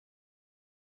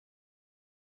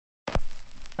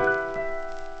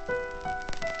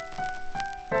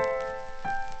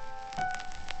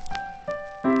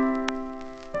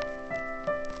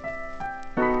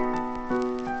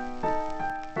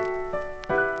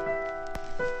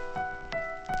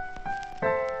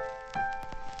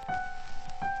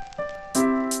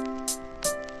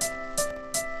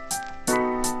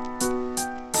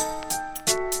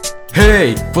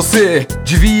Ei, você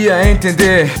devia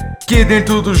entender que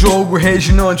dentro do jogo o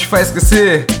rage não te faz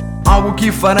crescer. Algo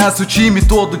que fará seu time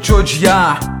todo te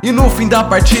odiar, e no fim da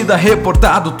partida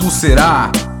reportado tu será.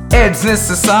 É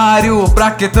desnecessário,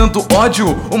 pra que tanto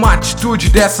ódio? Uma atitude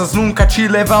dessas nunca te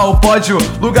leva ao pódio.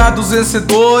 Lugar dos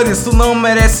vencedores, tu não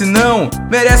merece não.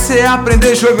 Merece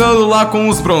aprender jogando lá com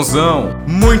os bronzão.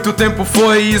 Muito tempo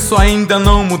foi, isso ainda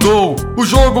não mudou. O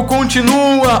jogo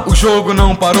continua, o jogo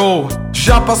não parou.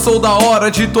 Já passou da hora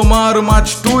de tomar uma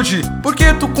atitude. Por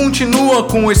que tu continua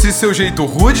com esse seu jeito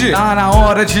rude? Tá na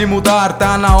hora de mudar,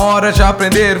 tá na hora de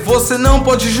aprender. Você não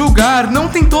pode julgar, não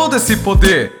tem todo esse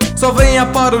poder. Só venha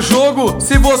para o jogo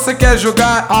se você quer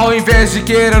jogar, ao invés de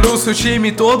querer o seu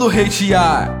time todo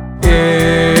hatear.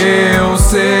 Eu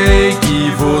sei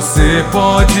que você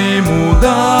pode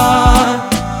mudar.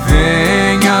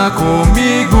 Venha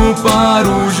comigo para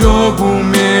o jogo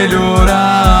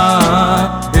melhorar.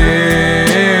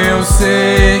 Eu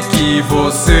sei que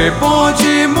você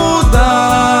pode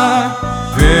mudar.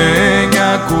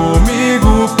 Venha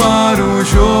comigo para o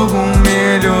jogo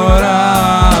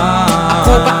melhorar. A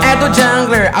culpa é do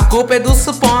jungler, a culpa é do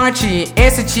suporte.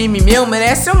 Esse time meu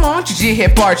merece um monte de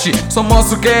reporte. Só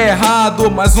mostra o que é errado,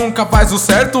 mas nunca faz o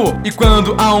certo. E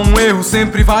quando há um erro,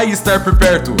 sempre vai estar por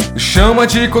perto. Chama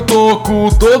de cotoco,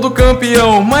 todo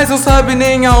campeão, mas não sabe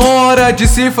nem a hora de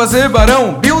se fazer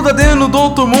barão. Builda dentro do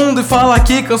outro mundo e fala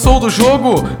que cansou do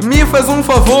jogo. Me faz um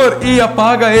favor e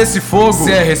apaga esse fogo.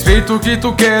 Se é respeito que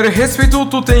tu quer, respeito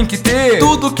tu tem que ter.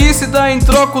 Tudo que se dá em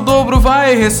troca o dobro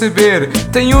vai receber.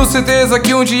 Tenho certeza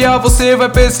que um dia você vai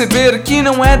perceber que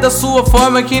não é da sua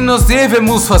forma que nós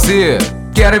devemos fazer.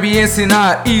 Quer me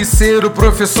ensinar e ser o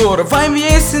professor? Vai me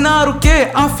ensinar o quê?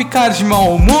 A ficar de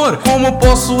mau humor? Como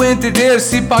posso entender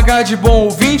se pagar de bom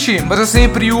ouvinte, mas é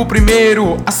sempre o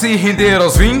primeiro a se render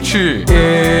aos 20?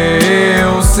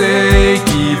 Eu sei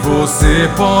que você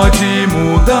pode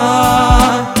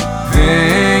mudar.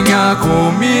 Venha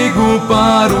comigo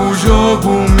para o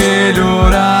jogo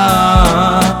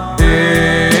melhorar.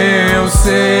 Eu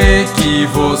sei que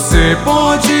você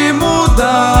pode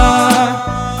mudar.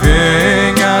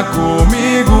 Venha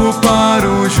comigo para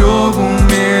o jogo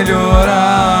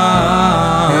melhorar.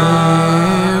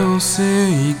 Eu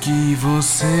sei que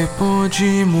você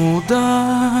pode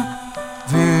mudar.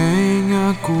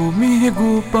 Venha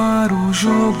comigo para o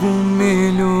jogo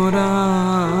melhorar.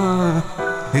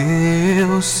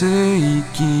 Eu sei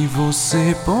que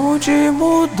você pode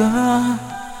mudar.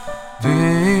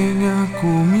 Venha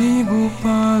comigo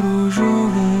para o jogo